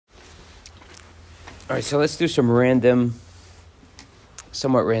All right, so let's do some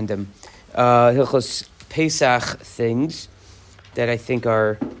somewhat random Hilchos Pesach things that I think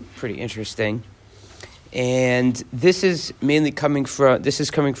are pretty interesting. And this is coming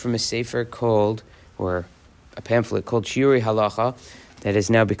from a sefer called, or a pamphlet called Shiurei Halacha, that has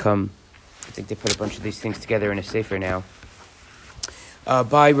now become, I think they put a bunch of these things together in a sefer now,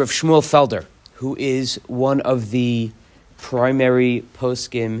 by Rav Shmuel Felder, who is one of the primary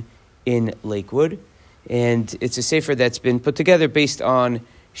poskim in Lakewood. And it's a sefer that's been put together based on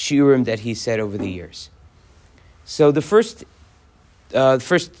shiurim that he said over the years. So the first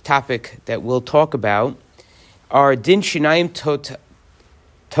topic that we'll talk about are din shinayim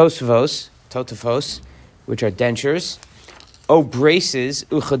totafos, which are dentures, braces,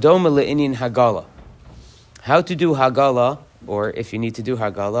 uchadoma le'inyan hagala. How to do hagala, or if you need to do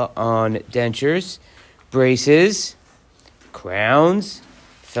hagala, on dentures, braces, crowns,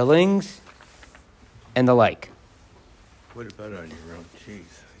 fillings, and the like. What about on your own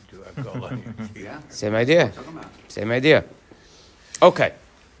teeth? You do hagala on your teeth? Yeah. Same idea. Okay.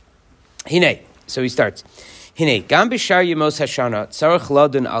 Hine. So he starts. Hine. Gam b'shar yemos hashana tzarich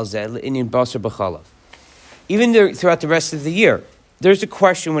ladun al zeh le'inyan basar b'chalav. Even throughout the rest of the year, there's a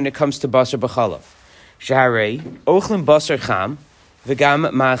question when it comes to basar b'chalav. Shaharei ochlim basar cham v'gam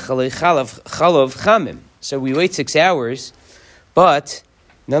ma'achalei chalav chamim. So we wait 6 hours, but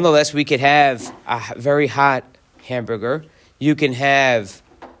nonetheless we could have a very hot hamburger. You can have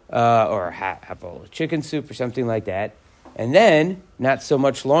or a bowl of chicken soup or something like that, and then not so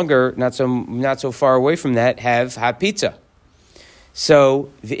far away from that, have hot pizza. So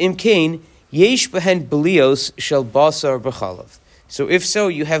v'im kain yesh behen blios shel basar b'chalav. So if so,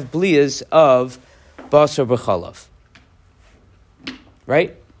 you have blias of basar b'chalav,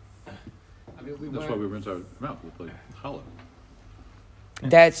 right? I mean, that's why we rinse our mouth with like challah.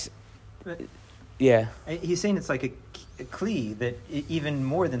 That's yeah. He's saying it's like a kli that even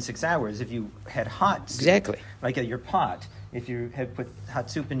more than 6 hours, if you had hot soup, Exactly. like your pot, if you had put hot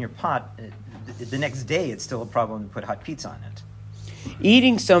soup in your pot, the next day it's still a problem to put hot pizza on it.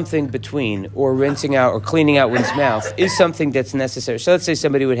 Eating something between or rinsing out or cleaning out one's mouth is something that's necessary. So let's say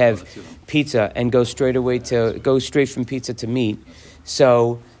somebody would have pizza and go straight from pizza to meat.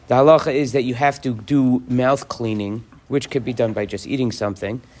 So the halacha is that you have to do mouth cleaning, which could be done by just eating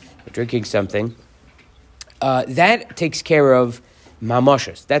something or drinking something. That takes care of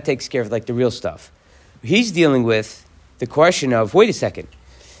mamashas. That takes care of like the real stuff. He's dealing with the question of, wait a second,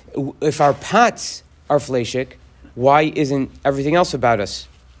 if our pots are fleshik, why isn't everything else about us?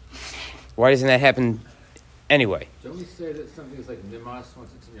 Why doesn't that happen anyway? Don't we say that something is like nimas,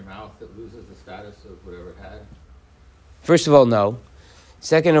 once it's in your mouth, it loses the status of whatever it had? First of all, no.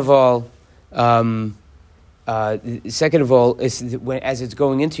 Second of all, is as it's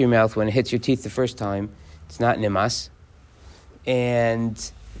going into your mouth, when it hits your teeth the first time, it's not nimas,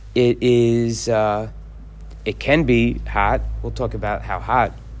 and it is. It can be hot. We'll talk about how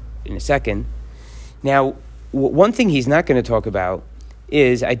hot in a second. Now, one thing he's not going to talk about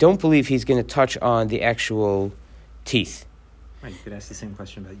is I don't believe he's going to touch on the actual teeth. Right, you could ask the same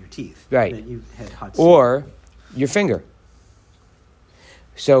question about your teeth. Right. That you had hot soup. Or your finger.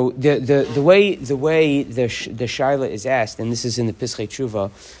 So the way the shaila is asked, and this is in the Pischei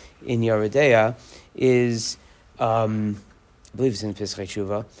Tshuva in Yoredeya, is I believe it's in the Pischei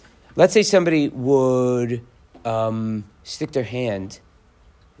Tshuva. Let's say somebody would stick their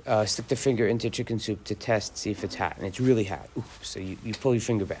finger into chicken soup to test, see if it's hot, and it's really hot. Ooh, so you pull your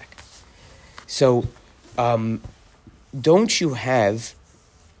finger back. So don't you have,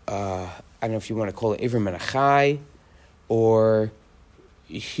 I don't know if you want to call it Iver Menachai or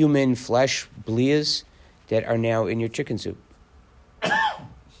human flesh blias that are now in your chicken soup?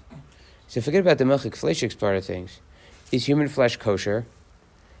 So forget about the milchik fleshik part of things. Is human flesh kosher?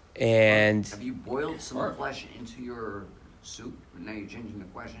 And have you boiled some flesh into your soup? Now you're changing the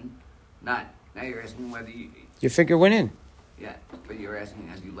question. Now you're asking whether your finger went in. Yeah, but you're asking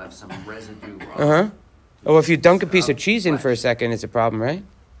have you left some residue? Oh, if you dunk a piece of cheese in for a second, it's a problem, right?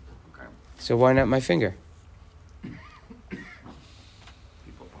 Okay. So why not my finger?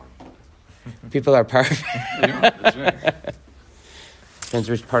 People are perfect. That's right. Depends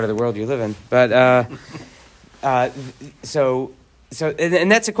which part of the world you live in, but so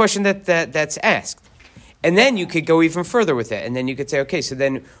that's a question that's asked, and then you could go even further with it, and then you could say, okay, so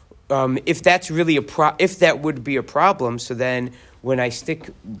then if that's really if that would be a problem, so then when I stick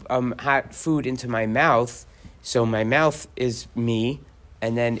hot food into my mouth, so my mouth is me,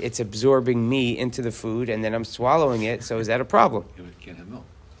 and then it's absorbing me into the food, and then I'm swallowing it. So is that a problem? You can't have milk.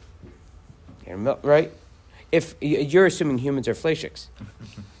 Can't have milk, right? If you're assuming humans are fleishiks.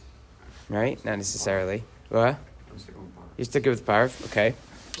 right? Not necessarily. What? I'm sticking with parv. You stick it with parv, okay?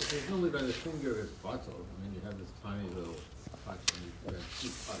 Well, presumably by the finger is bottle. I mean, you have this tiny little pot and you have a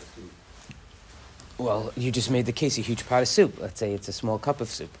huge pot of soup. Well, you just made the case a huge pot of soup. Let's say it's a small cup of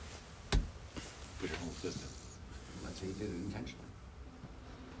soup. Which whole system. Let's say you did it intentionally.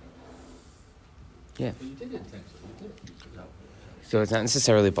 Yeah. But you did it intentionally. You did it. So it's not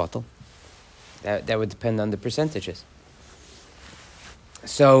necessarily bottle. That would depend on the percentages.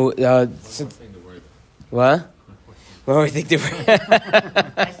 So, One thing to worry about. what? What do we think?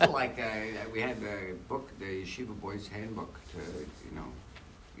 I still like we had the book, the Yeshiva Boys Handbook to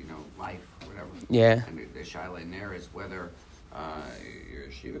life, whatever. Yeah. And the shaila in there is whether you're a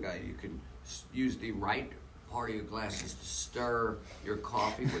Yeshiva guy, you can use the right part of your glasses to stir your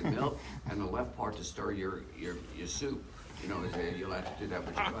coffee with milk, and the left part to stir your soup. You'll have to do that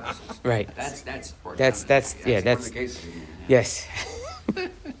with your glasses. Right. That's That's one of the cases. Yes.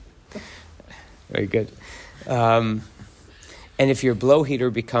 Very good. And if your blow heater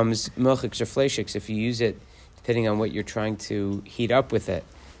becomes milchiks or fleishiks, if you use it, depending on what you're trying to heat up with it,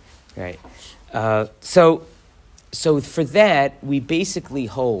 right? So for that, we basically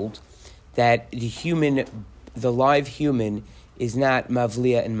hold that the live human is not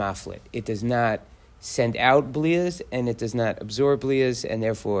mavliya and maflit. It does not send out bliyas, and it does not absorb bliyas, and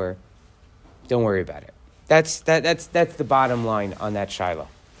therefore, don't worry about it. That's the bottom line on that shiloh.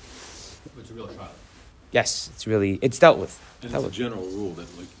 It's a real trial. Yes, it's dealt with. And it's a general rule that,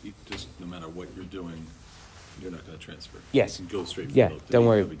 just no matter what you're doing, you're not going to transfer. Yes. You can go straight from Yeah, milk to don't meat,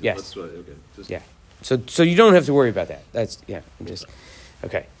 worry. no big deal. Yes. That's why, okay. Just, Yeah. So you don't have to worry about that.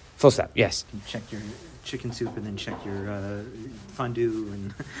 Okay. Full stop. Yes. You check your chicken soup and then check your fondue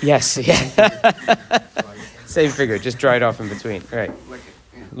and. Yes. Yeah. Same figure. Just dry it off in between. Right.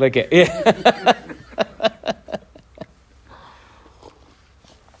 Lick it. Yeah.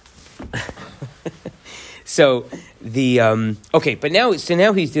 So but now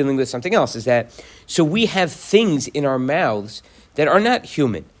he's dealing with something else. Is that so? We have things in our mouths that are not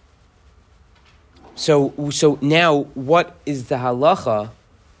human. So now, what is the halacha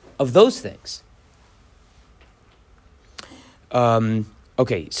of those things?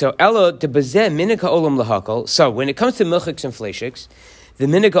 Okay, so ella de bazeh minika olam lahakol. So when it comes to milchiks and fleishiks, the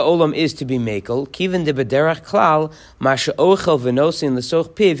minika olam is to be makel. Kiven de bederach klal masha ochel v'nosin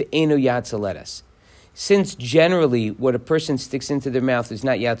l'soch piv eno yatzaletas. Since generally what a person sticks into their mouth is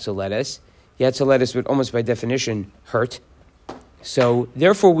not yatzaletas would almost by definition hurt. So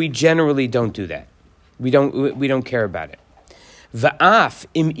therefore, we generally don't do that. We don't care about it. Va'af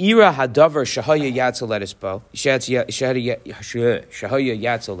im ira hadavar shahaya yatzaletas bo shahaya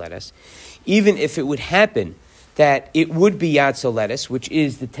yatzaletas. Even if it would happen that it would be yatzaletas, which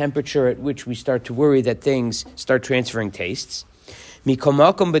is the temperature at which we start to worry that things start transferring tastes.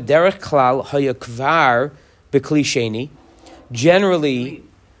 Mikomakom b'derech klal haya kvar b'kli sheni. Generally,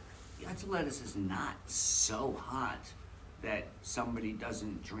 Yatzaletas is not so hot that somebody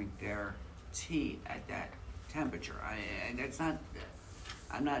doesn't drink their tea at that temperature. And that's not.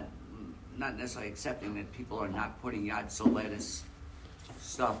 I'm not necessarily accepting that people are not putting yatzaletas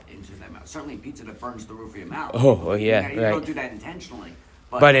stuff into their mouth. Certainly, pizza that burns the roof of your mouth. Oh, yeah, you right. don't do that intentionally.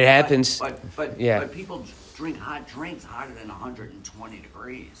 But it happens. But people drink hot drinks hotter than 120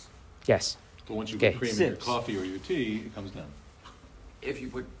 degrees. Yes. But once you Okay. put cream in your coffee or your tea, it comes down. If you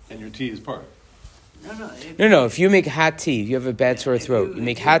put And your tea is part. No. If you make hot tea, if you have a bad sore throat, you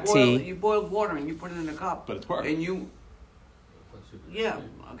make hot tea. You boil water and you put it in a cup. But it's part. And you. Yeah.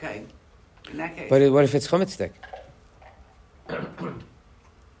 Okay. In that case. But what if it's chametz stick? You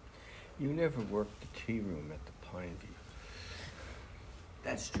never worked the tea room at the Pine View.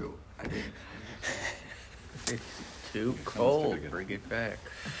 That's true. I did. It's too cold. Bring it back.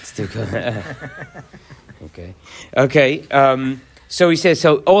 It's too cold. Okay. So he says.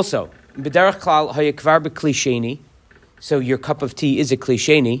 So also, b'derech klal hayakvar b'klisheni. So your cup of tea is a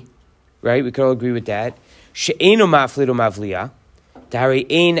klisheni, right? We could all agree with that. She'eno maflid o mavliya. Dari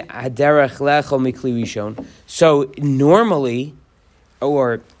ein haderech lechol mikli rishon. So normally,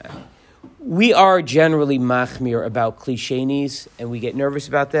 we are generally machmir about klishenis, and we get nervous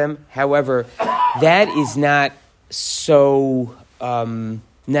about them. However, that is not so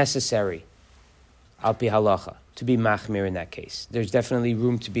necessary, al pi halacha, to be machmir in that case. There's definitely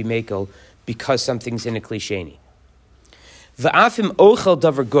room to be makel because something's in a klisheni. Va'afim ochel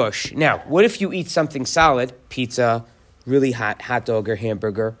davar gush. Now, what if you eat something solid, pizza, really hot dog or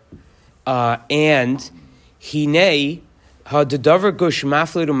hamburger, and hinei, now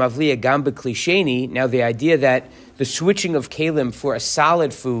the idea that the switching of kalim for a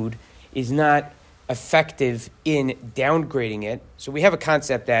solid food is not effective in downgrading it. So we have a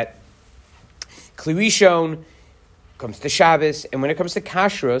concept that Kli Rishon comes to Shabbos, and when it comes to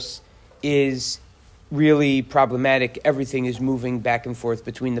kashrus, is really problematic. Everything is moving back and forth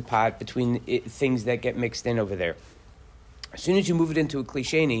between the pot, things that get mixed in over there. As soon as you move it into a Kli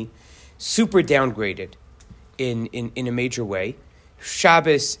Sheni, super downgraded in a major way.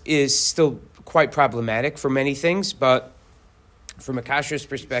 Shabbos is still quite problematic for many things, but from a kashrus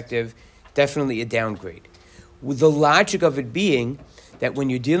perspective, definitely a downgrade. With the logic of it being that when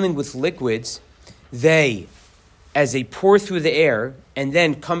you're dealing with liquids, they, as they pour through the air and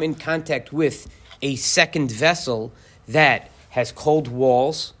then come in contact with a second vessel that has cold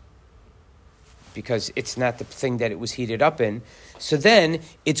walls, because it's not the thing that it was heated up in, so then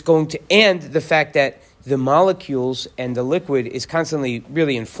it's going to, and the fact that the molecules and the liquid is constantly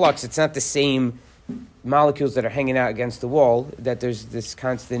really in flux. It's not the same molecules that are hanging out against the wall, that there's this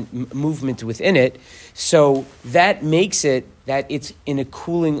constant movement within it. So that makes it that it's in a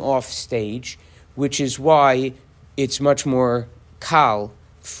cooling off stage, which is why it's much more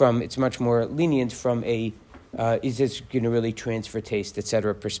it's much more lenient from a, is this going to really transfer taste,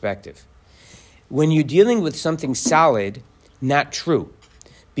 etc. perspective. When you're dealing with something solid, not true.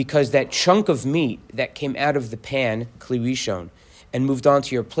 Because that chunk of meat that came out of the pan, Kli Rishon, and moved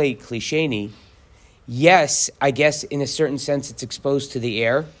onto your plate, Kli Sheni, yes, I guess in a certain sense it's exposed to the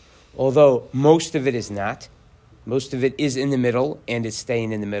air, although most of it is not. Most of it is in the middle and is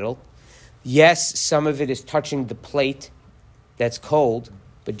staying in the middle. Yes, some of it is touching the plate that's cold,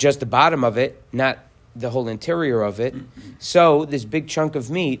 but just the bottom of it, not the whole interior of it. So this big chunk of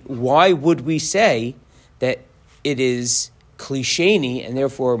meat, why would we say that it is Kli Sheni and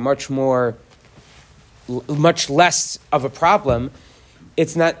therefore much less of a problem?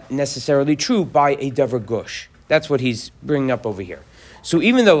 It's not necessarily true by a davar gush. That's what he's bringing up over here. So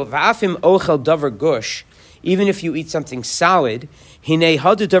even though v'afim ochel davar gush, even if you eat something solid, hinei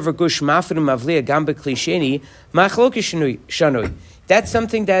hadu davar gush mafrim avliya gam b'kli sheni machlokes shanui. That's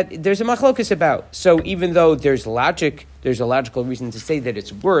something that there's a machlokas about. So even though there's a logical reason to say that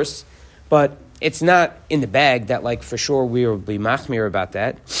it's worse, but it's not in the bag that, like, for sure we will be machmir about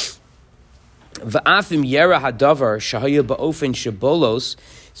that. V'afim yera hadavar shahaya ba'ofen shabolos.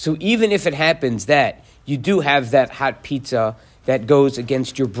 So even if it happens that you do have that hot pizza that goes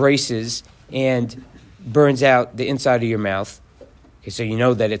against your braces and burns out the inside of your mouth, okay, so you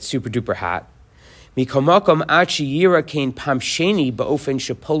know that it's super duper hot. Mikomakom achi yira kain pamsheni ba'ofen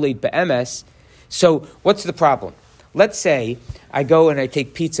shapolet be'emes. So what's the problem? Let's say I go and I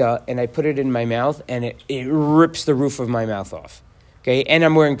take pizza and I put it in my mouth and it rips the roof of my mouth off. Okay, and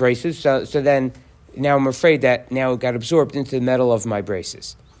I'm wearing braces, so then now I'm afraid that now it got absorbed into the metal of my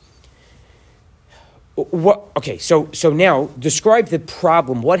braces. What? Okay, so now describe the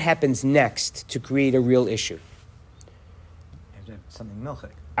problem. What happens next to create a real issue? You have to have something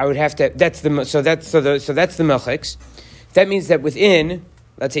milchik. I would have to. That's the milchiks. That means that within,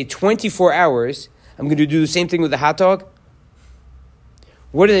 let's say, 24 hours, I'm going to do the same thing with the hot dog.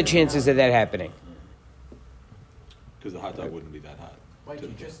 What are the chances of that happening? Because the hot dog wouldn't be that hot. Wait, you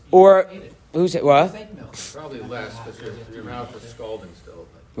just Or ate it. who's it? What? You just ate milk. Probably less, because your mouth is scalding still.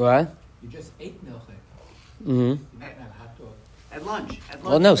 What? You just ate milk. Mm-hmm. You're not a hot dog. At lunch.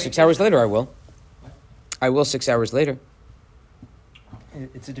 Well, no, you 6 ate hours it. later I will. What? I will 6 hours later.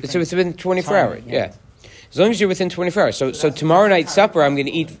 It's a It's different within 24 time, hours. Yeah. As long as you're within 24 hours. So tomorrow night's supper, I'm going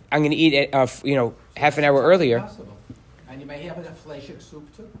to eat half an hour earlier. Possible. And you may have a fleishik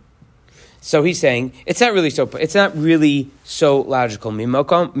soup too. So he's saying it's not really so logical.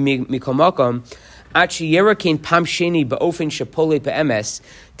 Mikomakom achi yerakin pam sheni ba'ofen shapole be'emes,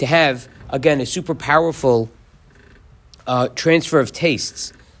 to have again a super powerful transfer of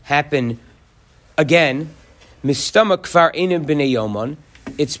tastes happen again. Mistama kvar enim b'nei yomon.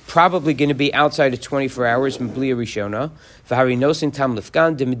 It's probably going to be outside of 24 hours. M'bliya rishona v'hari nosin tam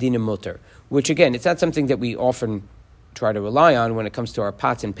lifgan de medina mutter. Which again, it's not something that we often try to rely on when it comes to our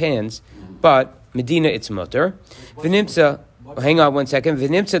pots and pans, but Medina it's mutter. V'nimtza, hang on one second.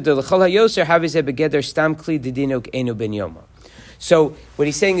 V'nimtza de l'chol hayoser havizeh begeder stam kli dedino enu ben yoma. So what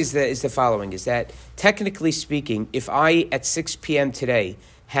he's saying is the following: is that technically speaking, if I at 6 p.m. today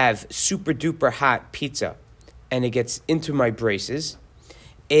have super duper hot pizza, and it gets into my braces,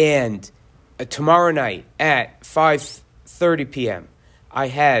 and tomorrow night at 5:30 p.m. I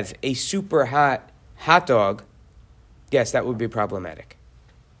have a super hot dog, yes, that would be problematic.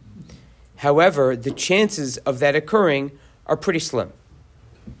 However, the chances of that occurring are pretty slim.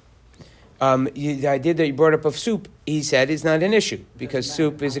 The idea that you brought up of soup, he said, is not an issue, because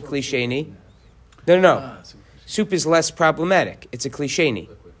soup is a klisheni. No. Soup is less problematic. It's a klisheni.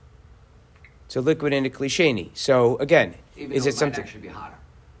 It's a liquid and a klisheni. So, again, Even is though it something? might actually be hotter.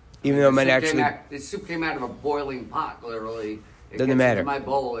 Even though it might The soup actually... the soup came out of a boiling pot, literally. It Doesn't gets matter. into my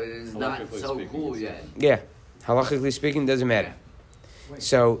bowl. It is not Halachically so speaking, cool it's- yet. Yeah, halachically speaking, doesn't matter. Wait,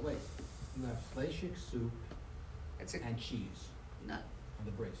 So- wait. You have fleshik soup That's it. and cheese No. on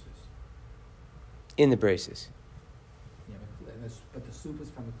the braces. In the braces. Yeah, but the soup is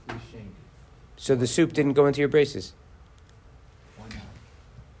from a cliche. So the soup didn't go into your braces Why not?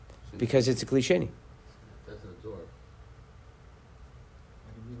 because it's a cliche. Doesn't absorb.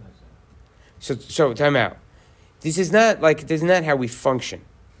 I didn't realize that. So time out. This is not how we function.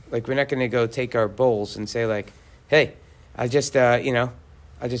 Like, we're not going to go take our bowls and say, like, hey, I'll just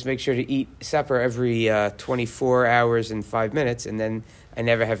make sure to eat supper every 24 hours and 5 minutes, and then I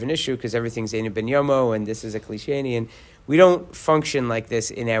never have an issue because everything's Eina Ben Yomo, and this is a cliche. And we don't function like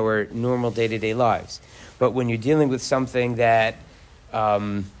this in our normal day-to-day lives. But when you're dealing with something that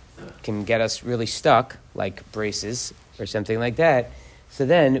can get us really stuck, like braces or something like that, so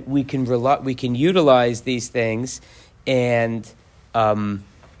then we can utilize these things and say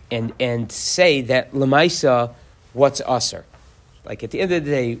that lemaisa, what's usher? Like, at the end of the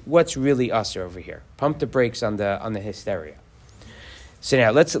day, what's really usher over here? Pump the brakes on the hysteria. So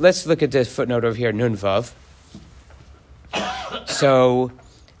now let's look at the footnote over here, Nun Vav. So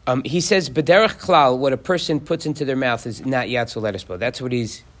he says, B'derech klal, what a person puts into their mouth is not yatsul letisbo. That's what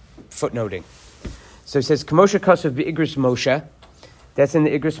he's footnoting. So he says, K'moshe kasav b'igris Moshe. That's in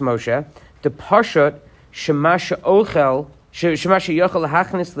the Igris Moshe. The Parshat Shemasha Ochel Shemasha Yochel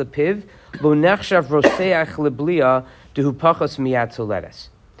Hachnis Lepiv Lo Nechshav Roseach Leblia Dehu Pachos Miyatzu Ledes.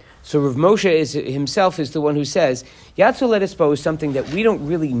 So Rav Moshe himself is the one who says Yatzu Ledesbo is something that we don't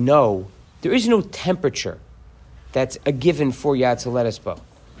really know. There is no temperature that's a given for Yatzu Ledesbo.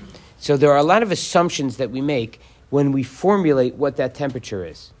 So there are a lot of assumptions that we make when we formulate what that temperature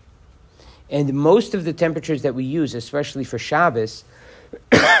is. And most of the temperatures that we use, especially for Shabbos,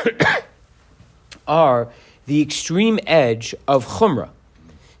 are the extreme edge of chumrah.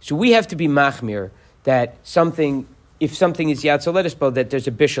 So we have to be machmir that if something is yatzel letisbo, that there's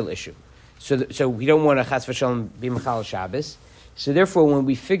a bishul issue. So we don't want to chas v'shalom be machal Shabbos. So therefore, when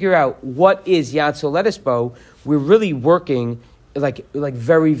we figure out what is yatzel letisbo, we're really working like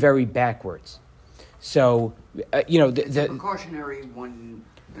very, very backwards. So The precautionary one.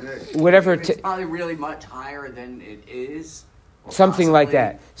 Whatever. It's probably really much higher than it is. Or Something like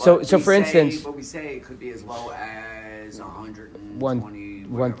possibly, that. So for instance, what we say it could be as low as 120,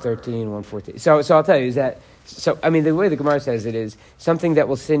 113, 114. So I'll tell you is that. So I mean, the way the Gemara says it is something that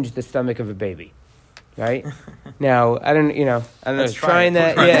will singe the stomach of a baby, right? Now I don't know. Let's Trying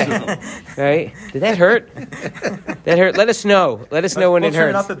try it. that, yeah, right? Did that hurt? That hurt. Let us know. Let us know when we'll it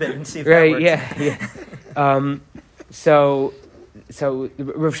hurts. turn it up a bit and see if Right? that works. Yeah. So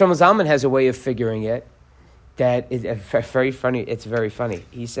Rav Shlomo Zalman has a way of figuring it that is very funny. It's very funny.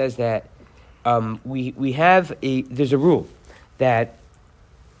 He says that there's a rule that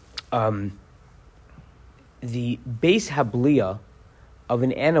the base hablia of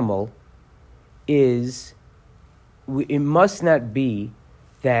an animal it must not be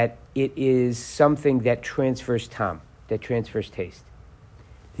that it is something that transfers tam, that transfers taste.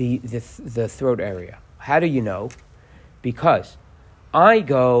 The throat area. How do you know? Because I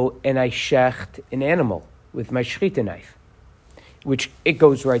go and I shecht an animal with my shechita knife, which it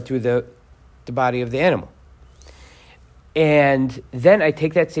goes right through the body of the animal. And then I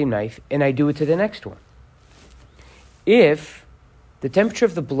take that same knife and I do it to the next one. If the temperature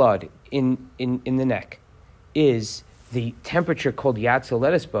of the blood in the neck is the temperature called yatzel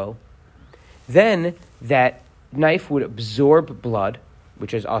letisbo, then that knife would absorb blood,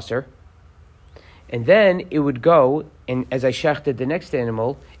 which is aser, and then it would go, and as I shechted the next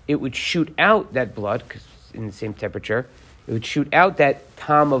animal, it would shoot out that blood, because it's in the same temperature, it would shoot out that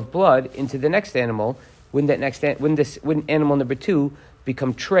tam of blood into the next animal, when animal number 2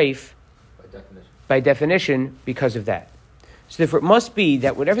 become treif by definition because of that. So therefore it must be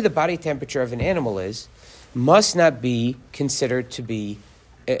that whatever the body temperature of an animal is, must not be considered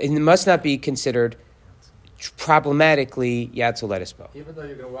problematically yatzel letisbo. Even though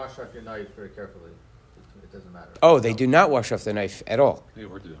you're going to wash off your knife very carefully, it doesn't matter. Oh, they do not wash off the knife at all. Hey,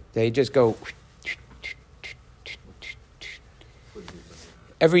 what to do? They just go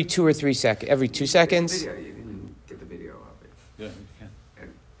every 2 or 3 seconds. Every 2 seconds. You can get the video of it. Yeah, you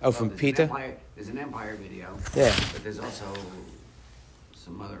can. Oh, from PETA? There's an Empire video. Yeah. But there's also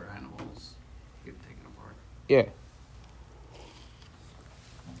some other animals get taken apart. Yeah.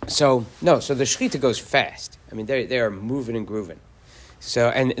 So the shechita goes fast. I mean, they are moving and grooving. So,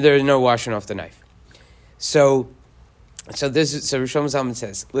 and there's no washing off the knife. So Rosh Zalman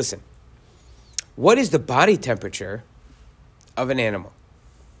says, listen, what is the body temperature of an animal?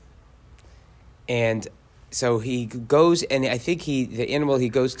 And so he goes, and I think the animal he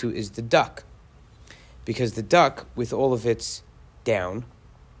goes to is the duck. Because the duck, with all of its down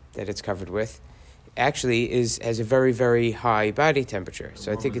that it's covered with, actually has a very, very high body temperature.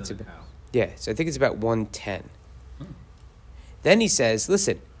 So I think it's about, so I think it's about 110. Then he says,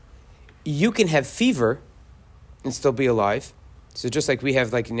 listen, you can have fever and still be alive. So just like we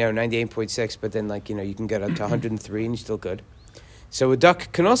have 98.6, but then you can get up to 103 and you're still good. So a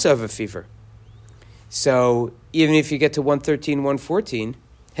duck can also have a fever. So even if you get to 113, 114,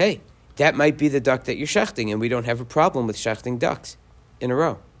 hey, that might be the duck that you're shechting, and we don't have a problem with shechting ducks in a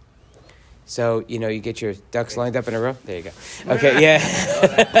row. So, you get your ducks lined up in a row. There you go. Okay, yeah.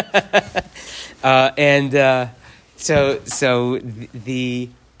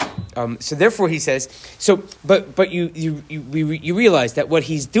 So therefore he says, but you realize that what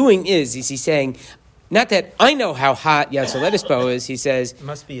he's doing is he's saying, not that I know how hot Yatzoletis Bo is, he says,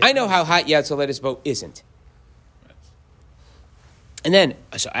 I know how hot Yatzoletis Bo isn't. And then,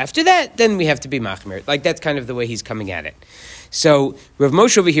 so after that, then we have to be machmir. That's kind of the way he's coming at it. So Rav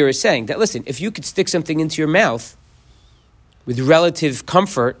Moshe over here is saying that, listen, if you could stick something into your mouth with relative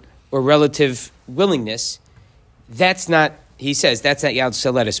comfort or relative willingness, that's not, he says, that's not Yad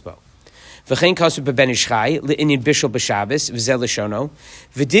Seletis Bo. V'chein kasu beben ishchai le'inyin bishul b'Shabbos v'zel l'shono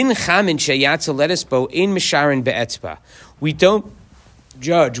v'din chamin she'yad Seletis Bo ein misharin be'etzba. We don't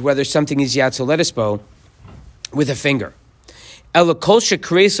judge whether something is Yad Seletis Bo with a finger. So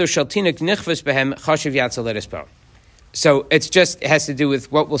it has to do with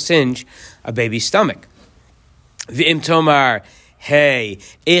what will singe a baby's stomach. V'im tomar, hey,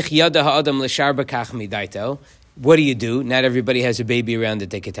 what do you do? Not everybody has a baby around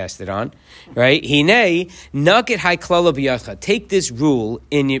that they could test it on, right? Take this rule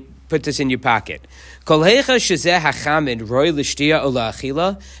put this in your pocket. If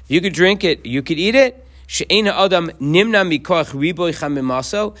you could drink it, you could eat it. That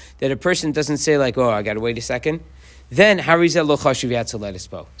a person doesn't say oh, I got to wait a second. Then harizel lo chashuv yatzoletis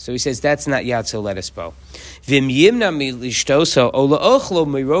bo. So he says that's not yatzoletis bo. Vim yimna mi lishtoso o laochlo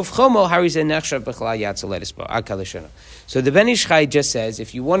mirov chomo harizel nechshav b'chala yatzoletis bo. Akalishana. So the Ben Ish Chai just says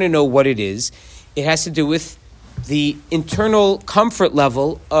if you want to know what it is, it has to do with the internal comfort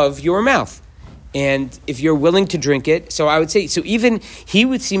level of your mouth. And if you're willing to drink it, so I would say, so even he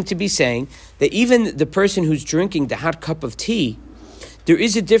would seem to be saying that even the person who's drinking the hot cup of tea, there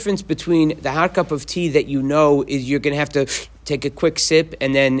is a difference between the hot cup of tea that is you're going to have to take a quick sip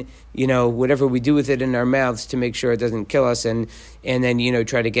and then, whatever we do with it in our mouths to make sure it doesn't kill us and then,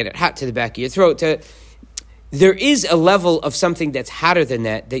 try to get it hot to the back of your throat. There is a level of something that's hotter than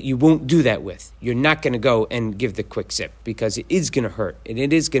that you won't do that with. You're not going to go and give the quick sip because it is going to hurt and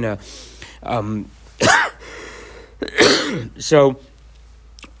it is going to... So,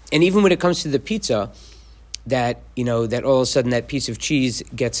 and even when it comes to the pizza, that that all of a sudden that piece of cheese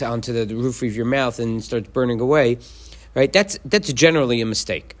gets onto the roof of your mouth and starts burning away, right? That's generally a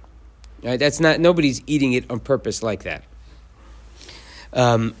mistake, right? That's not, nobody's eating it on purpose like that.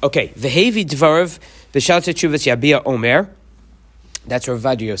 Okay, v'hevi dvarav b'shalta tshuvas yabia omer. That's Rav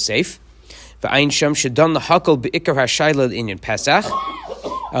Ovadia Yosef. V'ayin sham shedan lahakol be'ikar hashayla in Pesach.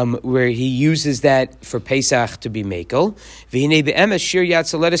 Where he uses that for Pesach to be mekel.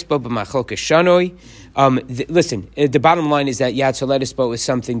 Listen, the bottom line is that Yad Soletis Bo is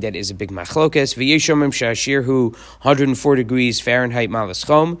something that is a big machlokas. V'yeshomim shashir hu 104 degrees Fahrenheit malas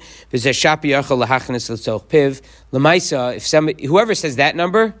chom. V'zeh shapi yachal lahachnes l'tzoch piv. L'maisa, if somebody, whoever says that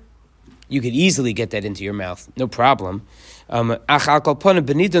number, you could easily get that into your mouth, no problem.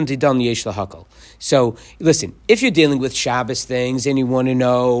 So listen, if you're dealing with Shabbos things and you want to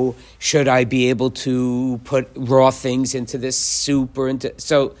know, should I be able to put raw things into this soup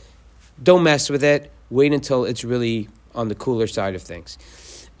so don't mess with it. Wait until it's really on the cooler side of things.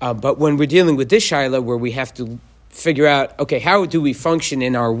 But when we're dealing with this shaila where we have to figure out, okay, how do we function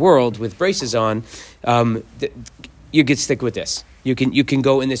in our world with braces on, you could stick with this. You can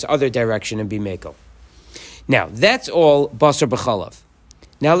go in this other direction and be mekel. Now, that's all basar b'chalav.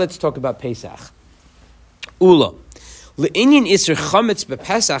 Now let's talk about Pesach. Ula. Le'inyin isr chametz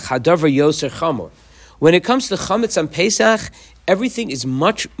b'Pesach hadavar yoser chamor. When it comes to chametz on Pesach, everything is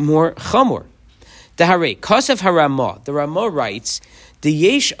much more chamor. Dahare, Kasav HaRamah. The Ramah writes, the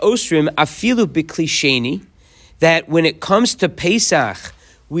yesh osrim afilu b'klisheni, that when it comes to Pesach,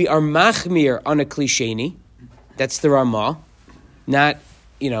 we are machmir on a klisheni. That's the Ramah. Not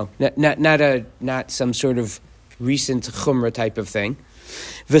some sort of recent chumrah type of thing.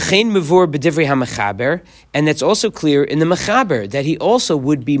 V'chein mevor b'divrei ha'mechaber, and that's also clear in the mechaber that he also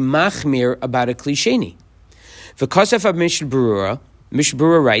would be machmir about a klisheni. V'kasav ha'mishnah berura,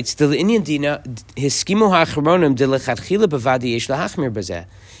 Mishbura writes,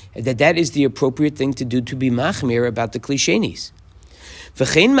 that that is the appropriate thing to do to be machmir about the klishenis.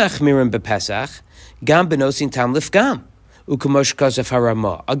 V'chein machmirim bepesach, gam benosin tam lifgam, u'kamosh kazaf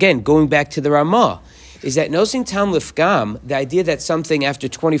haramah. Again, going back to the Ramah, is that nosin tam lifgam, the idea that something after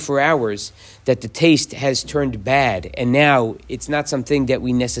 24 hours, that the taste has turned bad, and now it's not something that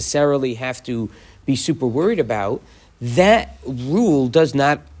we necessarily have to be super worried about, that rule does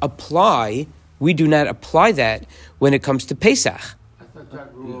not apply. We do not apply that when it comes to Pesach. I thought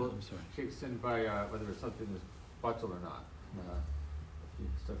that rule kicks in by whether something is bottled or not. If you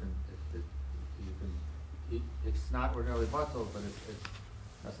still can, if you can eat, it's not ordinarily bottled, but it's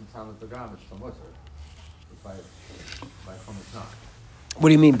doesn't sound like the gam, it's some water. By home, it's not. What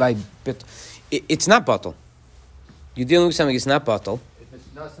do you mean by bit? It's not bottle. You're dealing with something. It's not bottle. If it's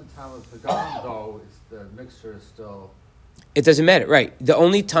doesn't sound like the gam, though, the mixture is still. It doesn't matter, right? The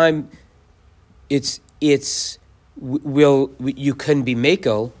only time you can be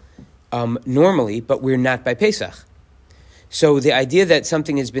makel normally, but we're not by Pesach. So the idea that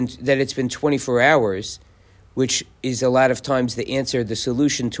something it's been 24 hours, which is a lot of times the answer, the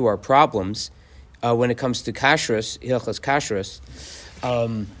solution to our problems when it comes to kashrus, hilchos kashrus.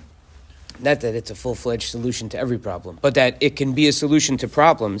 Not that it's a full-fledged solution to every problem, but that it can be a solution to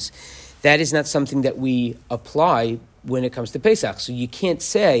problems. That is not something that we apply when it comes to Pesach. So you can't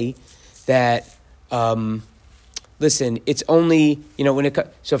say that, listen, it's only,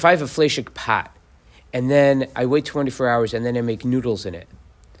 so if I have a fleshik pot, and then I wait 24 hours, and then I make noodles in it.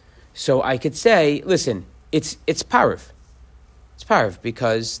 So I could say, listen, it's parv. It's parv,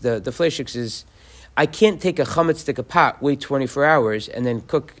 because the fleshiks is, I can't take a chametz stick a pot, wait 24 hours, and then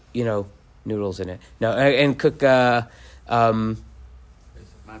cook, noodles in it. No, and cook,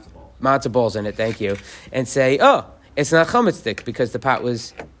 matzo balls in it, thank you, and say, oh, it's not chametz stick because the pot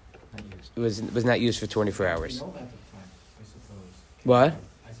was not used for 24 hours. No amount of time, I suppose. What?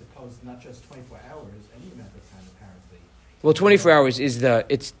 I suppose not just 24 hours, any amount of time apparently. Well, 24 hours is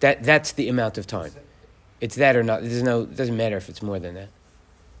that's the amount of time. It's that or not. It doesn't matter if it's more than that.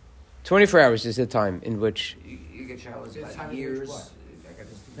 24 hours is the time in which You get showers It's about time years. what?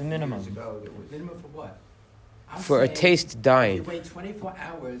 The minimum. Years ago, there was- Minimum for what? I'm for a saying taste You dying. wait 24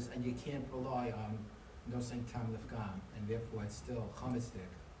 hours and you can't rely on no saying tam lefgam, and therefore it's still chametz stick.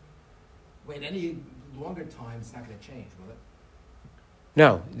 Wait any longer time, it's not going to change, will it?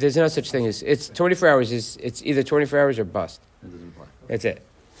 No, there's no such thing as it's 24 hours. It's either 24 hours or bust. It doesn't apply. That's it.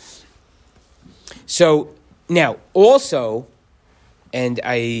 So now also, and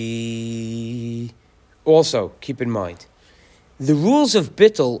I also keep in mind, the rules of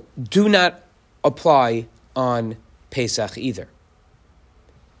bittul do not apply on Pesach either.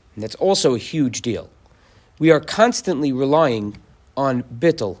 And that's also a huge deal. We are constantly relying on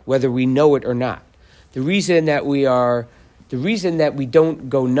bittul, whether we know it or not. The reason that we don't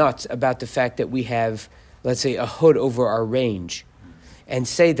go nuts about the fact that we have, let's say, a hood over our range, and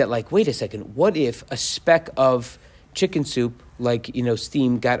say that, like, wait a second, what if a speck of chicken soup,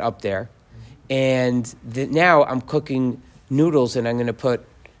 steam got up there, and now I'm cooking noodles and I'm going to put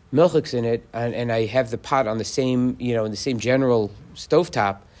milchiks in it, and I have the pot on the same, in the same general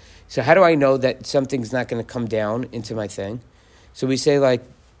stovetop. So how do I know that something's not going to come down into my thing? So we say,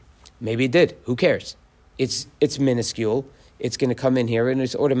 maybe it did. Who cares? It's minuscule. It's going to come in here, and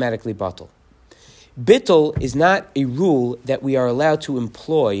it's automatically bottle. Bittul is not a rule that we are allowed to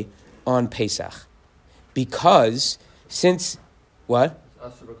employ on Pesach, because since what?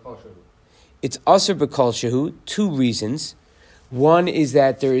 It's asur b'kol shehu. Two reasons. One is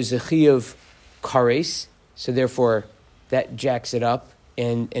that there is a chiyuv kares, so therefore that jacks it up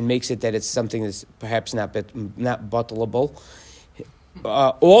and makes it that it's something that's perhaps not bottleable.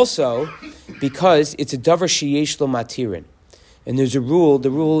 Also, because it's a davar sheyesh lo matirin. And there's a rule, the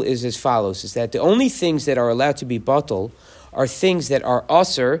rule is as follows, is that the only things that are allowed to be bottle are things that are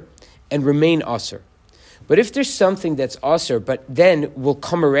asur and remain asur. But if there's something that's asur, but then will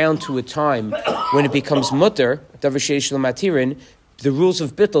come around to a time when it becomes mutter, davar sheyesh lo matirin, the rules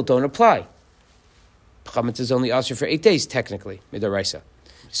of bittul don't apply. Chametz is only asur for 8 days, technically, midaraisa.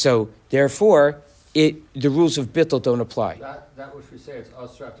 So, therefore, the rules of bittul don't apply. That which we say it's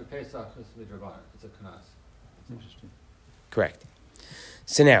asur after Pesach is midrabanan. It's a kanas. That's interesting. Correct.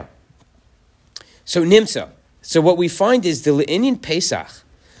 So now, nimsa. So what we find is the le'inyan Pesach,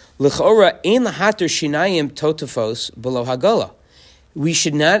 l'chora ein lahater shinayim totafos below hagala. We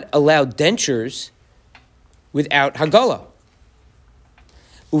should not allow dentures without hagala.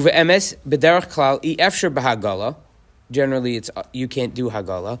 Uve emes b'derech klal I efshar b'hagala. Generally, you can't do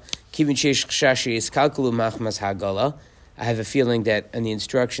hagala. Kivin sheish chashashi is kalkulu machmas hagala. I have a feeling that in the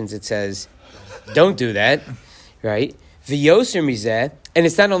instructions it says, don't do that, right? V'yoser mizeh, and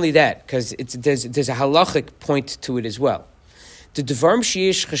it's not only that, because there's a halachic point to it as well. The devarm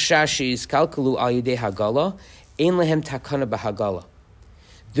sheyesh chashash kalkalu al yedei hagala, ein lehem takana b'hagala.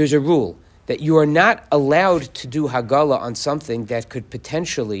 There's a rule that you are not allowed to do hagala on something that could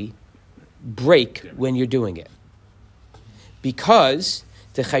potentially break when you're doing it. Because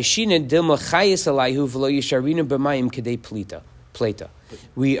the chayshina dilma chayis alayhu v'lo yisharinu b'mayim kedei pleta.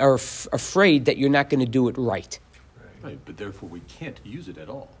 We are afraid that you're not going to do it right. Right, but therefore we can't use it at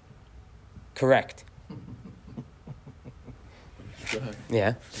all. Correct. Go ahead.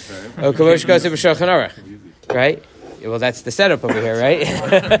 Yeah. Okay. Right? Well, that's the setup over here, right?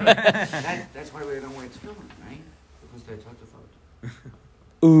 That's why we don't wear tefillin, right? Because they're taught to vote.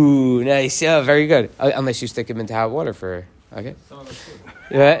 Ooh, nice. Yeah, very good. Unless you stick them into hot water for... Okay.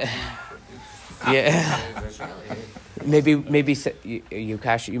 Right? Yeah. Maybe you must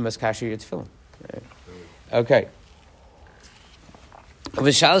kasher your tefillin. Right. Okay.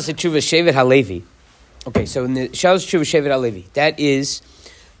 Okay, so in the Shalas Tshuva Shevet HaLevi, that is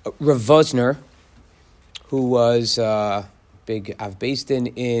Rav Vosner, who was big Av Beis Din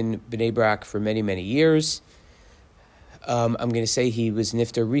in Bnei Brak for many, many years. I'm going to say he was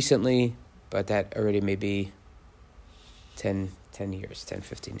nifter recently, but that already may be 10 years, 10,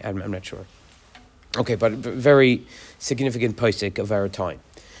 15. I'm not sure. Okay, but very significant posik of our time.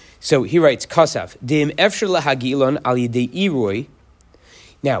 So he writes, Kasav, Dim Efshar lahagilon al yidei iroi.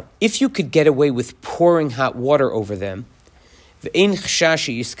 Now, if you could get away with pouring hot water over them, and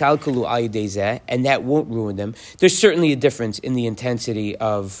that won't ruin them, there's certainly a difference in the intensity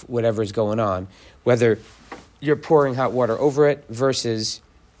of whatever's going on, whether you're pouring hot water over it versus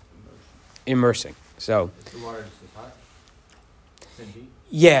immersing. So, The water is hot? Same heat?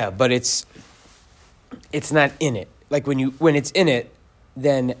 yeah, but it's not in it. Like when it's in it,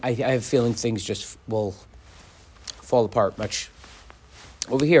 then I have a feeling things just will fall apart much.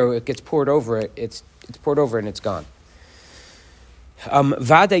 Over here, it gets poured over it. It's poured over and it's gone.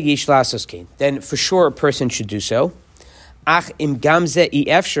 Vada yesh lasos kein. Then for sure a person should do so. Ach im gamze I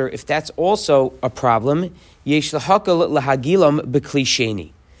efshar, if that's also a problem, yesh lahakal lahagilam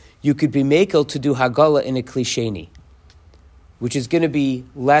beklisheni. You could be makel to do hagala in a klisheni, which is going to be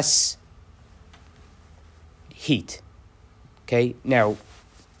less heat. Okay, now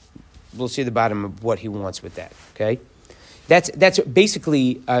we'll see the bottom of what he wants with that. Okay. That's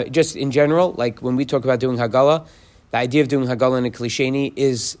basically, just in general, like when we talk about doing Hagala, the idea of doing Hagala in a klisheni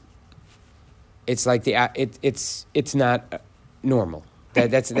is, it's like it's not normal.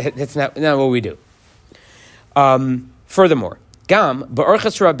 That's not what we do. Furthermore, Gam,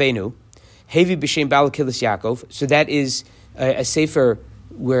 Ba'orchas Rabbeinu, Hevi B'Shem Balakilis Yaakov, so that is a sefer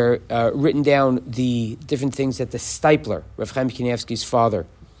where written down the different things that the Stipler, Rav Chaim Kanievsky's father,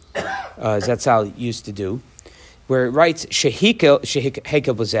 Zatzal, used to do, where it writes, Shehikel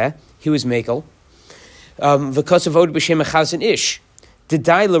b'zeh, he was Mekel, v'kosav od b'shem echazan ish,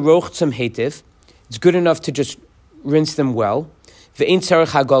 Dedai l'rochtzam hetiv, it's good enough to just rinse them well, v'ein tzarech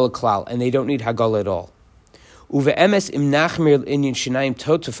hagala klal, and they don't need hagala at all. Uve'emes im nachmir inyan shenayim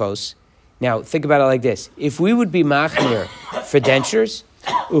totafos, now think about it like this, if we would be machmir for dentures,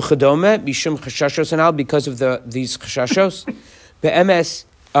 uchadome, bishum chashashos anal, because of these chashashos, ve'emes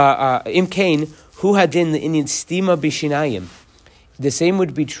im kain, who hadin the Indian stima bishinayim. The same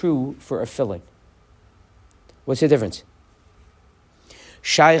would be true for a filling. What's the difference?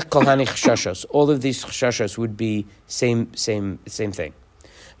 Shaykh kolhani chashashos. All of these chashashos would be same thing.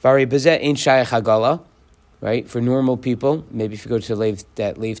 Vari bezeh ain't shaykh hagala, right? For normal people, maybe if you go to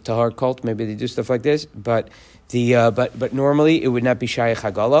that Lev Tahar cult, maybe they do stuff like this. But normally it would not be shaykh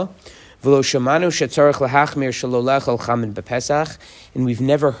hagala. And we've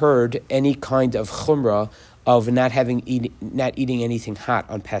never heard any kind of chumrah of not eating anything hot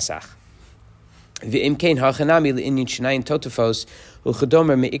on Pesach. So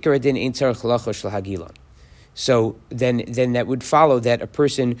then that would follow that a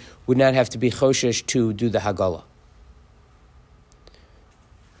person would not have to be choshesh to do the Hagala.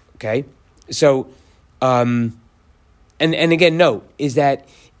 Okay? So, and again, note, is that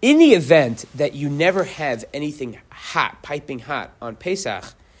in the event that you never have anything hot, piping hot on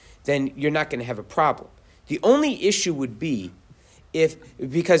Pesach, then you're not going to have a problem. The only issue would be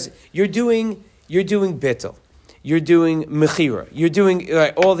because you're doing bittul, you're doing mechira, you're doing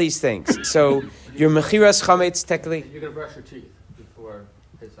all these things. So your mechiras chametz technically. You're going to brush your teeth before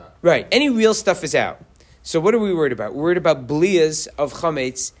Pesach. Right. Any real stuff is out. So what are we worried about? We're worried about bliyas of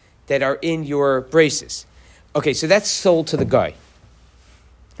chametz that are in your braces. Okay, so that's sold to the guy.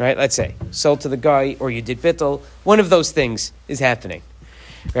 right? Let's say, sold to the guy, or you did bittul. One of those things is happening,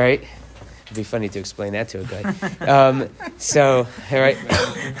 right? It'd be funny to explain that to a guy. All right.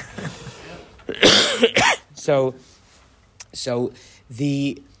 So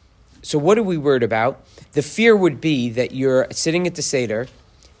what are we worried about? The fear would be that you're sitting at the Seder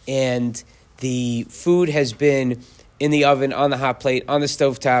and the food has been in the oven, on the hot plate, on the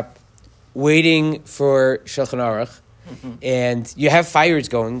stovetop, waiting for Shulchan Aruch, and you have fires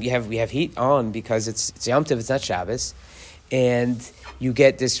going. We have heat on because it's Yom Tov, it's not Shabbos, and you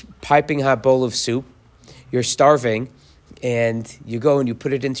get this piping hot bowl of soup. You're starving, and you go and you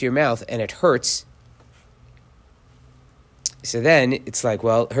put it into your mouth, and it hurts. So then it's like,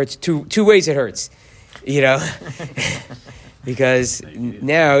 well, it hurts two ways. It hurts, because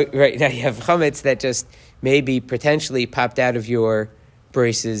now you have chametz that just maybe potentially popped out of your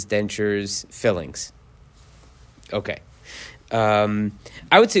braces, dentures, fillings. Okay, I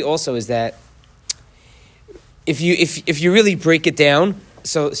would say also is that if you really break it down,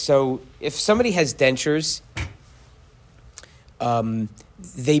 so if somebody has dentures,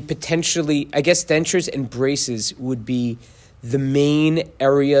 they potentially, I guess, dentures and braces would be the main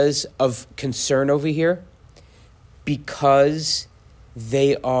areas of concern over here, because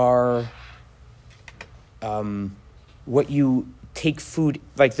they are what you take food,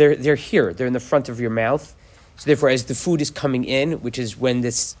 like they're here, they're in the front of your mouth. So therefore, as the food is coming in, which is when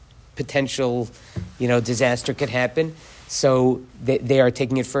this potential, disaster could happen, so they are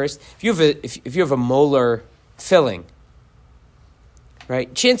taking it first. If you have a molar filling,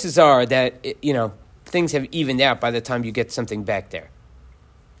 right, chances are that things have evened out by the time you get something back there,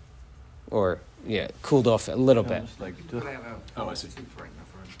 or cooled off a little bit. I see.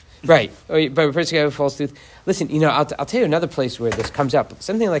 Right, but a person who has a false tooth. Listen, I'll tell you another place where this comes up.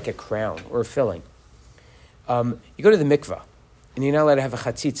 Something like a crown or a filling. You go to the mikvah, and you're not allowed to have a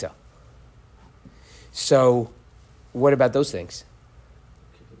chatzitza. So, what about those things?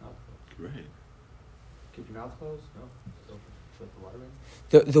 Keep your mouth closed. Great. Keep your mouth closed? No? Let the water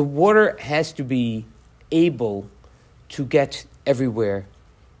in? The water has to be able to get everywhere.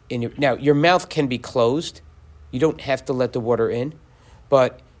 Now, your mouth can be closed. You don't have to let the water in,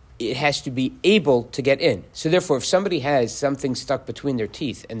 but it has to be able to get in. So therefore, if somebody has something stuck between their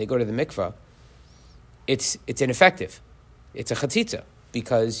teeth and they go to the mikvah, it's ineffective. It's a chatzitza,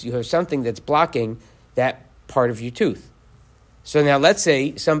 because you have something that's blocking that part of your tooth. So now let's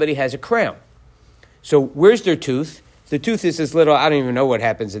say somebody has a crown. So where's their tooth? The tooth is this little, I don't even know what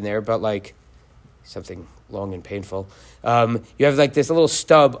happens in there, but like something long and painful. You have like this little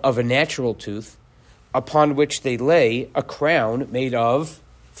stub of a natural tooth upon which they lay a crown made of,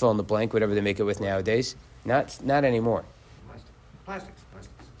 fill in the blank, whatever they make it with nowadays. Not anymore. Plastics.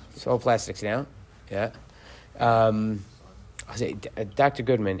 It's all plastics now. Yeah. I'll say Dr.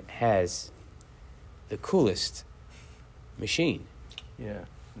 Goodman has the coolest machine. Yeah.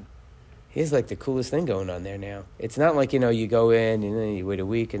 He has like the coolest thing going on there now. It's not like, you go in and then you wait a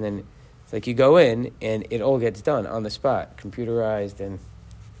week, and then it's like you go in and it all gets done on the spot, computerized, and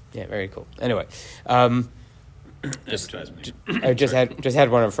very cool. Anyway, Advertisement. I just had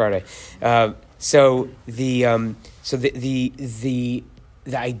one on Friday. So the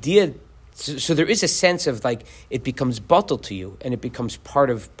idea. So there is a sense of like it becomes bottled to you, and it becomes part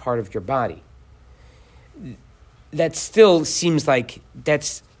of your body. That still seems like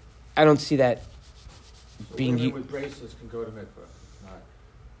that's. I don't see that So being. women with braces can go to mikvah.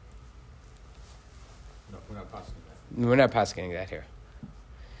 No, we're not passing that. We're not passing that here.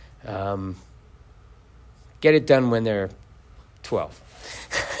 Get it done when they're 12.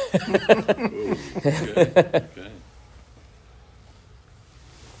 Ooh, okay.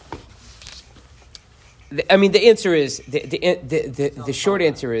 The answer is the short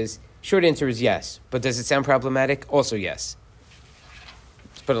answer is yes. But does it sound problematic? Also yes.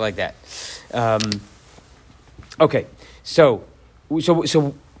 Let's put it like that. Okay, so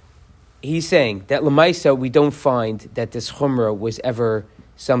he's saying that Lamaisa, we don't find that this chumrah was ever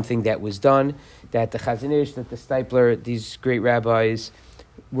something that was done, that the Chazon Ish, that the Stipler, these great rabbis,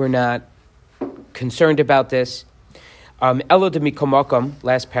 were not concerned about this. Elo de mikomakom,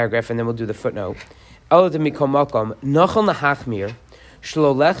 last paragraph, and then we'll do the footnote. Elo de mikomakom, nachal nahachmir,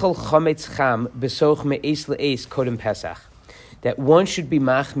 shlo lechel chametz cham besoch me'es le'es kodem Pesach. That one should be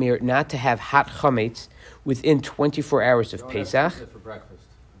machmir not to have hot chametz within 24 hours of Don't Pesach. have pizza for breakfast.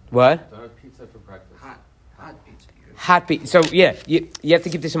 What? Don't have pizza for breakfast. Hot pizza. Hot pizza. So you have to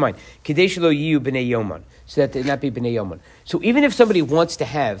keep this in mind. Kedei shelo yiyu b'nei yoman, so that they not be b'nei yoman. So even if somebody wants to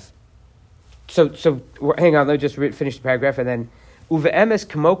have, so hang on, let me just finish the paragraph, and then uve'emes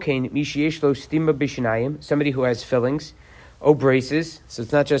kamokein mishiyesh lo stima b'shinayim, somebody who has fillings, braces. So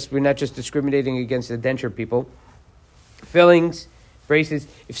it's not just, we're not just discriminating against the denture people. Fillings, braces.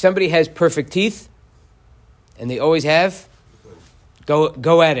 If somebody has perfect teeth, and they always have,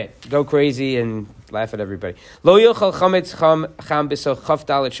 go at it. Go crazy and laugh at everybody. Lo yochal chametz cham b'sol chaf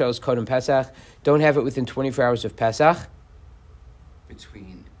dalet shows kodem Pesach. Don't have it within 24 hours of Pesach.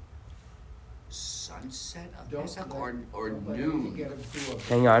 Between sunset of Don't Pesach let- or don't let noon. anything get absorbed.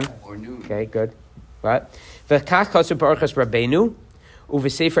 Hang on. Or noon. Okay, good. Right. V'kach kasu baruchas Rabbeinu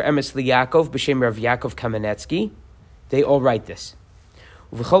uvesefer emes liYakov b'shem Rav Yaakov Kamenetsky. They all write this.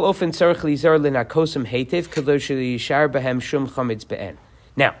 Uv'chol ofen tzarich lizar l'nakosim heitev k'lo sheyishar b'hem shum chametz be'en.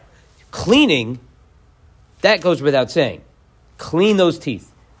 Now, cleaning, that goes without saying. Clean those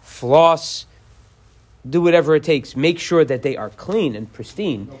teeth. Floss. Do whatever it takes. Make sure that they are clean and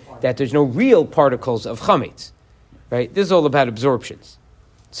pristine, that there's no real particles of chametz. Right? This is all about absorptions.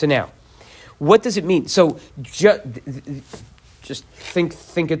 So now, what does it mean? So just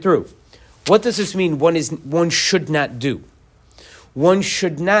think it through. What does this mean one should not do? One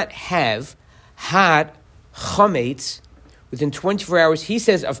should not have hot chametz within 24 hours. He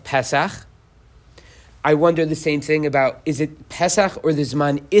says of Pesach. I wonder the same thing about, is it Pesach or the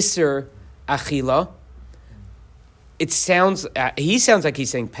Zman Isser Achila? It sounds, he sounds like he's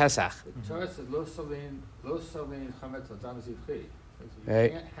saying Pesach. The Torah says, lo salin chametz l'zam zivchi. You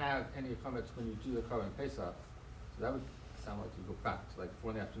Right. can't have any chametz when you do the Korban Pesach. So that would sound like you go back to like 4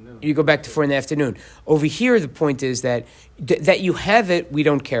 in the afternoon. You go back to 4 in the afternoon. Over here, the point is that you have it, we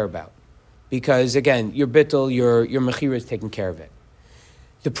don't care about. Because again, your bittul, your mechira is taking care of it.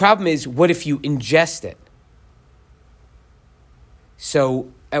 The problem is, what if you ingest it?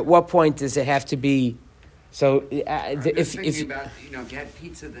 So at what point does it have to be? So I'm just if thinking about, if you had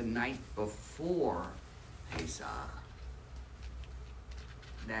pizza the night before Pesach,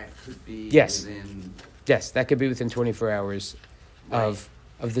 that could be Yes. within. yes, that could be within 24 hours of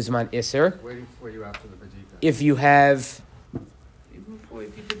the Zman Isser. Waiting for you after the Vegeta. If you have, Even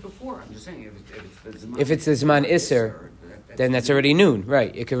if you did before, I'm just saying, If it's the Zman Isser, then that's already noon,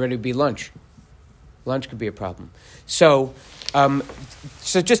 right? It could already be lunch. Lunch could be a problem. So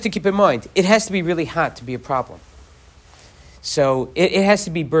just to keep in mind, it has to be really hot to be a problem. So it has to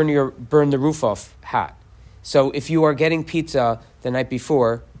be burn the roof off hot. So if you are getting pizza the night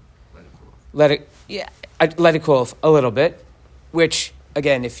before, let it cool off a little bit. Which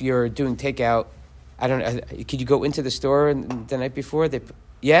again, if you're doing takeout, I don't know. Could you go into the store the night before? They're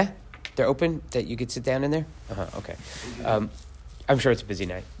open. That you could sit down in there. Okay. I'm sure it's a busy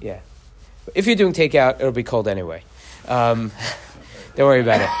night. Yeah. But if you're doing takeout, it'll be cold anyway. Don't worry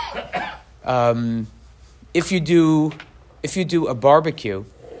about it. If you do a barbecue,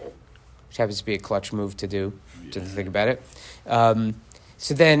 which happens to be a clutch move to do, to think about it.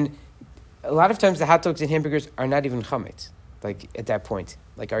 So then, a lot of times the hot dogs and hamburgers are not even chametz. Like at that point,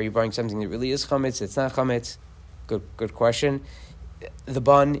 like, are you buying something that really is chametz? It's not chametz. Good question. The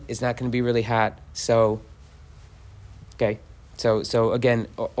bun is not going to be really hot. So, okay. So again,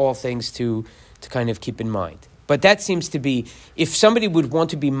 all things to kind of keep in mind. But that seems to be, if somebody would want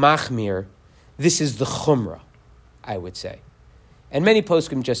to be machmir, this is the chumrah, I would say. And many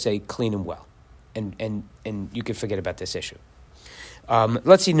poskim just say clean and well. And you can forget about this issue.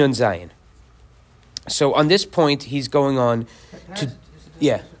 Let's see Nun Zayin. So on this point, he's going on to...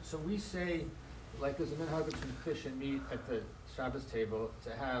 Yeah. So we say, like there's a minhag between fish and meat at the Shabbos table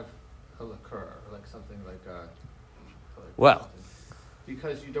to have a liqueur, or like something like a... Well...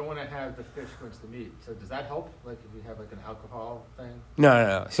 Because you don't want to have the fish go into the meat. So does that help? Like if you have like an alcohol thing?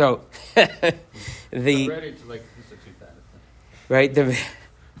 No. So I'm ready to like institute that. Right?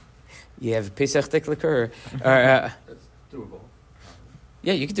 You have Pesach dik liqueur. That's doable.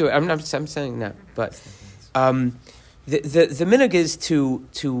 Yeah, you can do it. I'm saying that, but the minhag is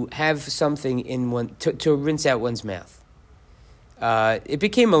to have something in one to rinse out one's mouth. It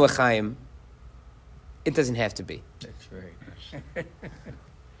became a l'chaim. It doesn't have to be. That's right.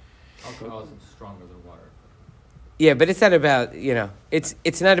 Alcohol is stronger than water. Yeah, but it's not about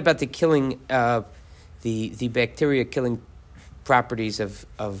it's not about the killing the bacteria killing properties of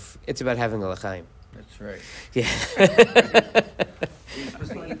it's about having a l'chaim. That's right. Yeah. You're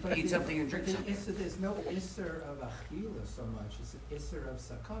supposed to eat something and drink something. There's no isser of achila so much. It's an isser of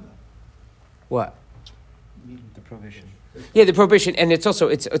sakana. What? The prohibition. Yeah, the prohibition, and it's also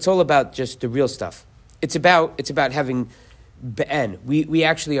it's all about just the real stuff. It's about having be'en. We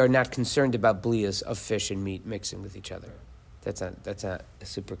actually are not concerned about blias of fish and meat mixing with each other. That's not a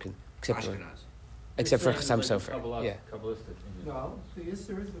super except for Chassam Sofer. Yeah. Kabbalistic. No, the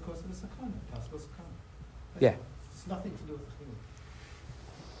isser is because of the sakana. Possible sakana. Yeah. It's nothing to do with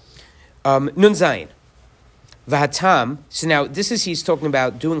achila. Nun Zayin. Vahatam. So now he's talking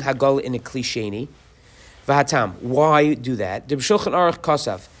about doing Hagala in a klisheni. Vahatam. Why do that? The B'Shulchan Aruch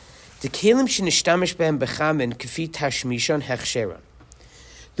Kosav. The kelim shenishtamesh behem bechamin k'fi tashmishon hechsheron.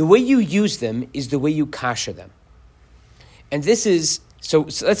 The way you use them is the way you kasher them. And this is, so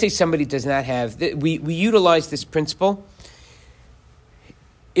let's say somebody does not have, we utilize this principle.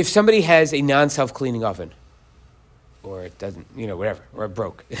 If somebody has a non-self-cleaning oven, or it doesn't, whatever, or it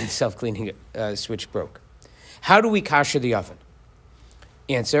broke, self-cleaning switch broke. How do we kasher the oven?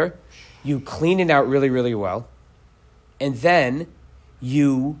 Answer, you clean it out really, really well, and then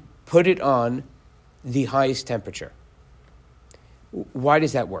you put it on the highest temperature. Why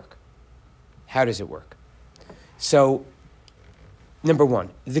does that work? How does it work? So, number one,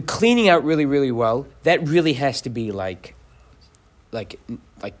 the cleaning out really, really well, that really has to be like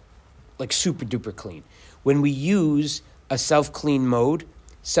super duper clean. When we use a self-clean mode,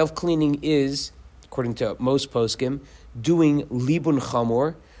 self-cleaning is, according to most poskim, doing libun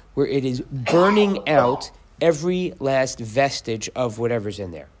chamor, where it is burning out every last vestige of whatever's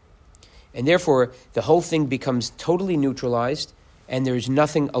in there. And therefore, the whole thing becomes totally neutralized, and there's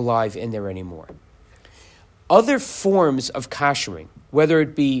nothing alive in there anymore. Other forms of kashering, whether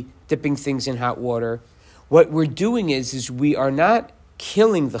it be dipping things in hot water, what we're doing is we are not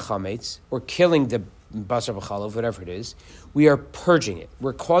killing the chametz or killing the basar b'chalav, whatever it is. We are purging it.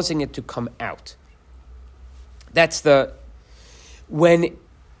 We're causing it to come out. That's what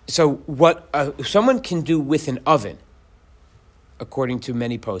someone can do with an oven, according to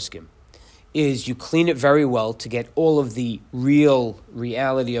many poskim, is you clean it very well to get all of the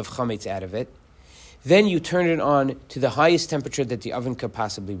reality of chametz out of it. Then you turn it on to the highest temperature that the oven could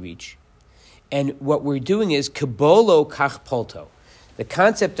possibly reach. And what we're doing is kabolo kach polto. The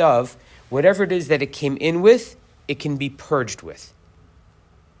concept of whatever it is that it came in with, it can be purged with.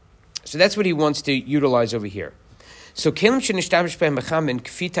 So that's what he wants to utilize over here. So kelim shenishtamesh behem bechamin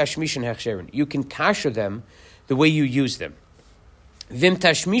kfi tashmishin hechsherin. You can kasher them the way you use them. Vim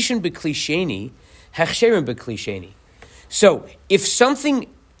tashmishin beklisheni hechsherin beklisheni. So if something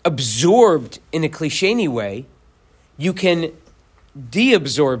absorbed in a klisheni way, you can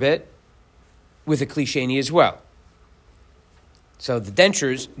deabsorb it with a klisheni as well. So the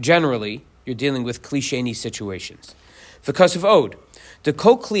dentures, generally, you're dealing with klisheni situations. Because of Od, the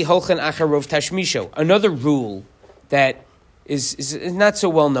kokli holchen acharov tashmisho, another rule that is not so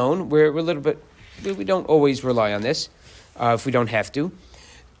well known, we're a little bit, we don't always rely on this, if we don't have to.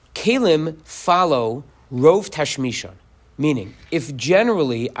 Kalim follow rov tashmishon, meaning if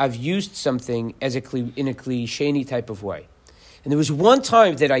generally I've used something as in a klisheni type of way, and there was one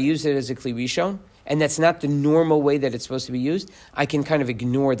time that I used it as a kli rishon, and that's not the normal way that it's supposed to be used, I can kind of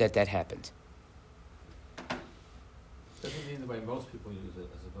ignore that happened. Doesn't mean the way most people use it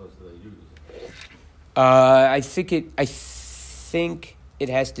as opposed to the way you use it. I think it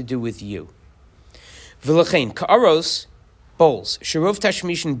has to do with you. V'lachein ka'aros, bowls, sherov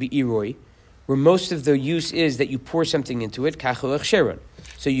tashmishin be'iroi, where most of the use is that you pour something into it, kachol echsheron,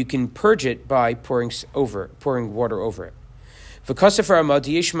 so you can purge it by pouring water over it. V'kasefer Ramah,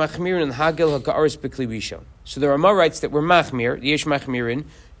 yesh machmirin hagel ha'ka'aros b'kli rishon. So the Ramah writes that we're machmir, yesh machmirin,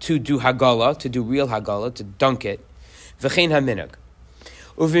 to do hagala, to do real hagala, to dunk it. V'chein haminag.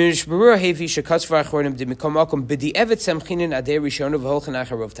 Uv'nishberur hevi shekasefer achronim d'mikom makom b'di'evet semchinin adei rishon v'holchen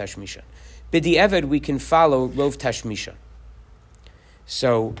achar rov tashmishan. B'di'evet we can follow rov tashmishan.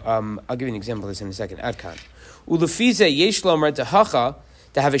 So I'll give you an example of this in a second. Adkan. Ulefize yesh lomer dehacha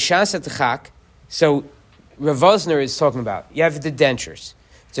to have a shas at chak. So Rav Vosner is talking about, you have the dentures.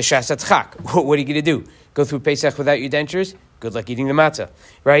 It's a shas at chak. What are you going to do? Go through Pesach without your dentures? Good luck eating the matzah,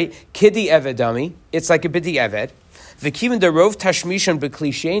 right? Kiddi eved dummy. It's like a bidi eved. V'kivin derov tashmishan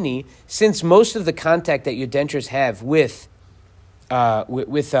b'klisheni. Since most of the contact that your dentures have with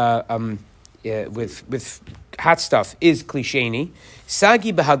hot stuff is klisheni,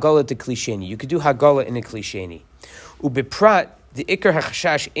 sagi b'hagala to klisheni. You could do hagala in a klisheni. Ubiprat the ikar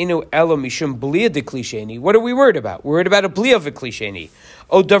hachashash inu elo mishum blia de klisheni. What are we worried about? We're worried about a blia of a klisheni.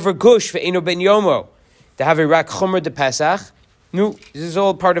 O davar gush ve'enu ben yomo. To have a rak chumra de Pesach. No, this is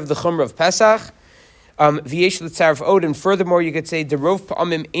all part of the chumra of Pesach. V'yesh l'tzar of Odin. Furthermore, you could say the rov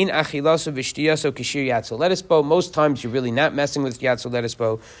pa'amim in achilaso v'shtiyaso kishir yatzel lettuce. Most times you're really not messing with yatzel lettuce.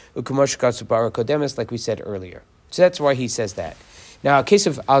 Ukumosh katsu bara kodemis, like we said earlier. So that's why he says that. Now, a case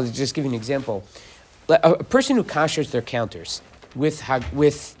of, I'll just give you an example. A person who kashers their counters with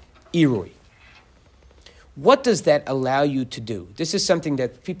irui. What does that allow you to do? This is something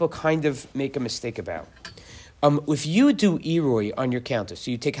that people kind of make a mistake about. If you do irui on your counters,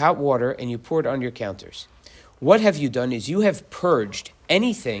 so you take hot water and you pour it on your counters, what have you done is you have purged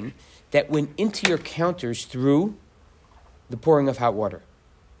anything that went into your counters through the pouring of hot water.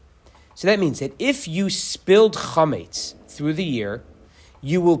 So that means that if you spilled chametz through the year,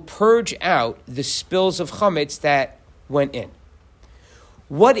 you will purge out the spills of chametz that went in.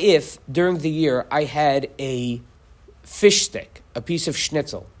 What if during the year I had a fish stick, a piece of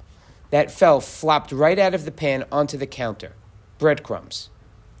schnitzel, that flopped right out of the pan onto the counter, breadcrumbs,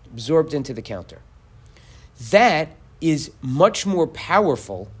 absorbed into the counter? That is much more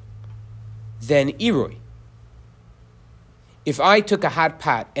powerful than irui. If I took a hot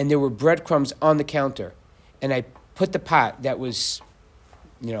pot and there were breadcrumbs on the counter, and I put the pot that was,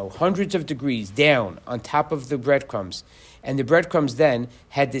 hundreds of degrees down on top of the breadcrumbs, and the breadcrumbs then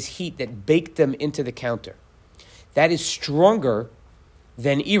had this heat that baked them into the counter, that is stronger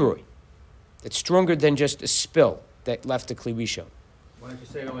than irui. That's stronger than just a spill that left a kli rishon. Why don't you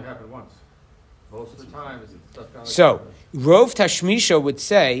say it only happened once? Most of the time, it's stuff kind of So, Rov Tashmisha would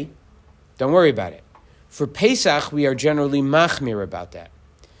say, don't worry about it. For Pesach, we are generally machmir about that.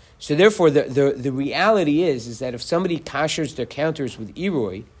 So therefore, the reality is that if somebody kashers their counters with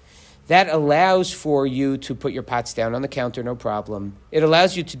irui, that allows for you to put your pots down on the counter, no problem. It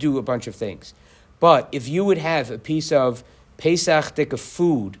allows you to do a bunch of things. But if you would have a piece of Pesach thick of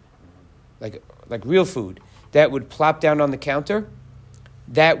food, like real food, that would plop down on the counter,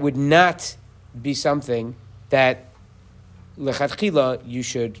 that would not be something that lechatchila you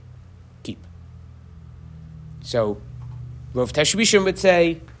should keep. So, Rov Tashbishim would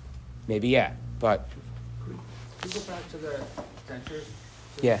say, maybe yeah, but Could you go back to the dentures?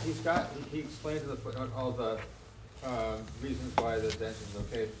 So Yeah. He explained to the footnote all the reasons why the dentures is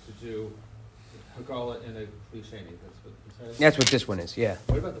okay to do Hagala in a klisheni. That's what he says. that's what this one is. Yeah,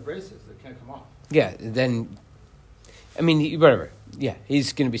 What about the braces that can't come off? yeah. Then, whatever. Yeah,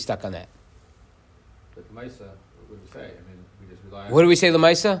 he's going to be stuck on that. But the Misa, what would we say? I mean, we just rely on What do we say,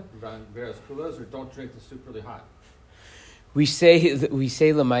 Lamaisa? various kulas, or don't drink the soup really hot. We say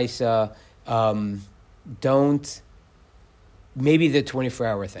Lamaisa. Don't. Maybe the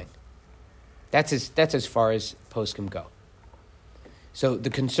 24-hour thing. That's as far as poskim go. So the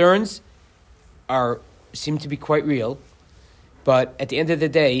concerns seem to be quite real, but at the end of the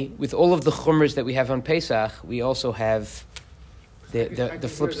day, with all of the chumras that we have on Pesach, we also have the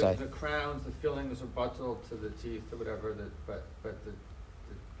flip side. The crowns, the fillings are bottled to the teeth or whatever, but the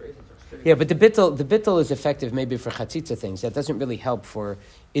braces are sitting. Yeah, but the bittul is effective maybe for chatzitza things. That doesn't really help for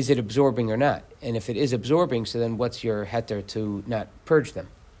is it absorbing or not. And if it is absorbing, so then what's your heter to not purge them?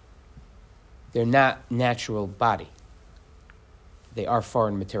 They're not natural body. They are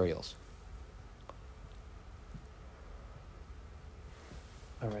foreign materials.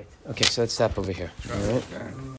 All right. Okay, so let's stop over here. All right.